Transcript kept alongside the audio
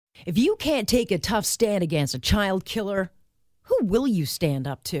If you can't take a tough stand against a child killer, who will you stand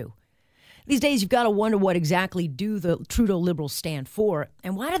up to? These days, you've got to wonder what exactly do the Trudeau Liberals stand for,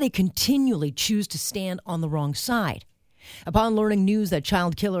 and why do they continually choose to stand on the wrong side? Upon learning news that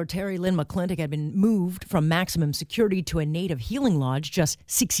child killer Terry Lynn McClintic had been moved from maximum security to a native healing lodge just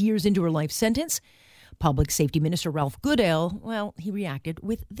 6 years into her life sentence, Public Safety Minister Ralph Goodale, well, he reacted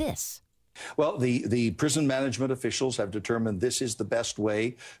with this. Well, the prison management officials have determined this is the best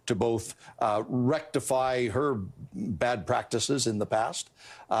way to both rectify her bad practices in the past,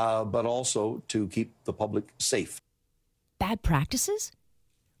 but also to keep the public safe. Bad practices?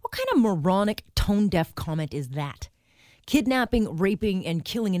 What kind of moronic, tone-deaf comment is that? Kidnapping, raping, and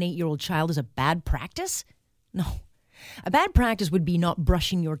killing an 8-year-old child is a bad practice? No. A bad practice would be not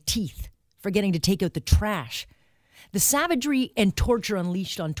brushing your teeth, forgetting to take out the trash. The savagery and torture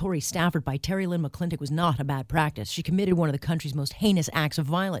unleashed on Tori Stafford by Terry Lynn McClintic was not a bad practice. She committed one of the country's most heinous acts of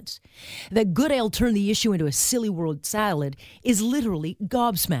violence. That Goodale turned the issue into a silly word salad is literally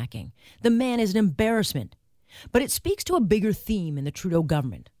gobsmacking. The man is an embarrassment. But it speaks to a bigger theme in the Trudeau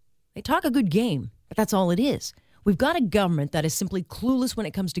government. They talk a good game, but that's all it is. We've got a government that is simply clueless when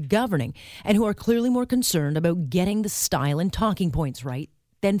it comes to governing and who are clearly more concerned about getting the style and talking points right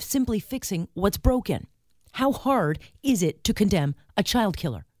than simply fixing what's broken. How hard is it to condemn a child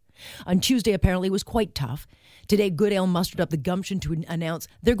killer? On Tuesday, apparently, it was quite tough. Today, Goodale mustered up the gumption to announce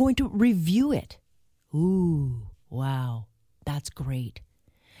they're going to review it. Ooh, wow, that's great.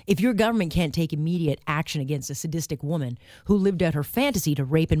 If your government can't take immediate action against a sadistic woman who lived out her fantasy to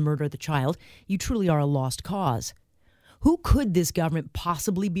rape and murder the child, you truly are a lost cause. Who could this government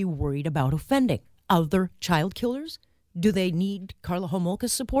possibly be worried about offending? Other child killers? Do they need Karla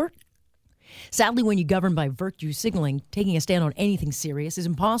Homolka's support? Sadly, when you govern by virtue signaling, taking a stand on anything serious is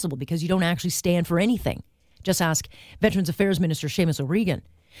impossible because you don't actually stand for anything. Just ask Veterans Affairs Minister Seamus O'Regan.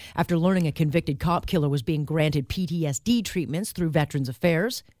 After learning a convicted cop killer was being granted PTSD treatments through Veterans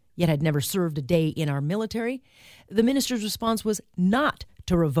Affairs, yet had never served a day in our military, the minister's response was not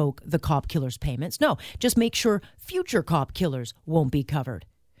to revoke the cop killer's payments. No, just make sure future cop killers won't be covered.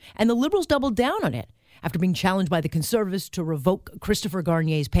 And the Liberals doubled down on it. After being challenged by the Conservatives to revoke Christopher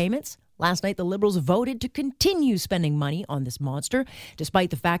Garnier's payments, last night the Liberals voted to continue spending money on this monster, despite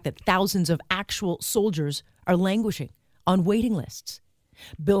the fact that thousands of actual soldiers are languishing on waiting lists.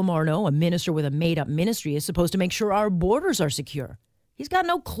 Bill Marneau, a minister with a made-up ministry, is supposed to make sure our borders are secure. He's got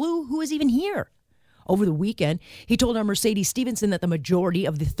no clue who is even here. Over the weekend, he told our Mercedes Stephenson that the majority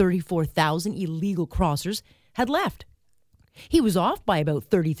of the 34,000 illegal crossers had left. He was off by about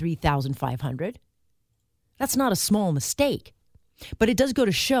 33,500. That's not a small mistake. But it does go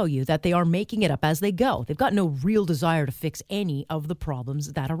to show you that they are making it up as they go. They've got no real desire to fix any of the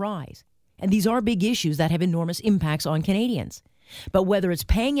problems that arise. And these are big issues that have enormous impacts on Canadians. But whether it's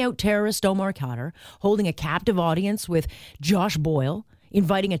paying out terrorist Omar Khadr, holding a captive audience with Josh Boyle,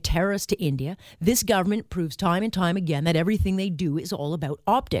 inviting a terrorist to India, this government proves time and time again that everything they do is all about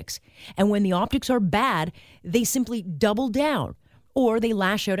optics. And when the optics are bad, they simply double down, or they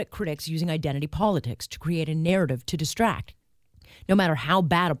lash out at critics using identity politics to create a narrative to distract. No matter how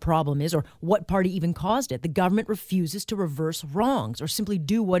bad a problem is or what party even caused it, the government refuses to reverse wrongs or simply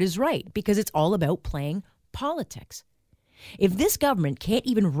do what is right because it's all about playing politics. If this government can't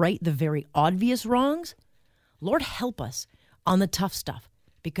even right the very obvious wrongs, Lord help us on the tough stuff,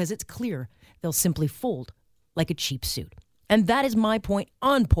 because it's clear they'll simply fold like a cheap suit. And that is my point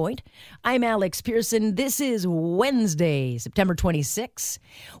on point. I'm Alex Pearson. This is Wednesday, September 26th.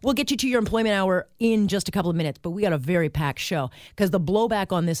 We'll get you to your employment hour in just a couple of minutes, but we got a very packed show because the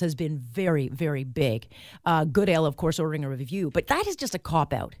blowback on this has been very, very big. Goodale, of course, ordering a review, but that is just a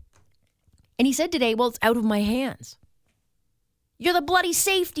cop-out. And he said today, well, it's out of my hands. You're the bloody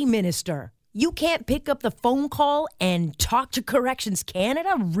safety minister. You can't pick up the phone call and talk to Corrections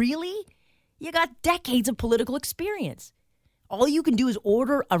Canada? Really? You got decades of political experience. All you can do is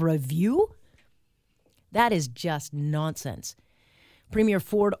order a review? That is just nonsense. Premier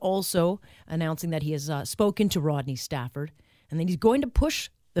Ford also announcing that he has spoken to Rodney Stafford and that he's going to push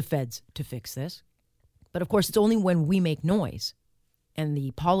the feds to fix this. But of course, it's only when we make noise and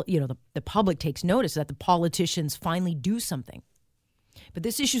the public takes notice that the politicians finally do something. But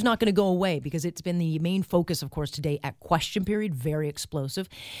this issue is not going to go away because it's been the main focus, of course, today at question period, very explosive.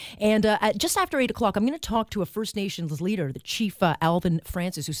 And just after 8 o'clock, I'm going to talk to a First Nations leader, the Chief Alvin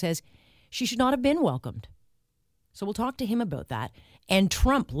Francis, who says she should not have been welcomed. So we'll talk to him about that. And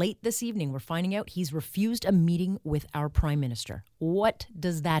Trump, late this evening, we're finding out he's refused a meeting with our prime minister. What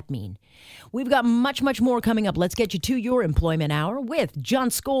does that mean? We've got much, much more coming up. Let's get you to your employment hour with John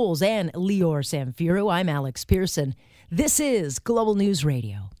Scholes and Lior Samfiru. I'm Alex Pearson. This is Global News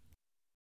Radio.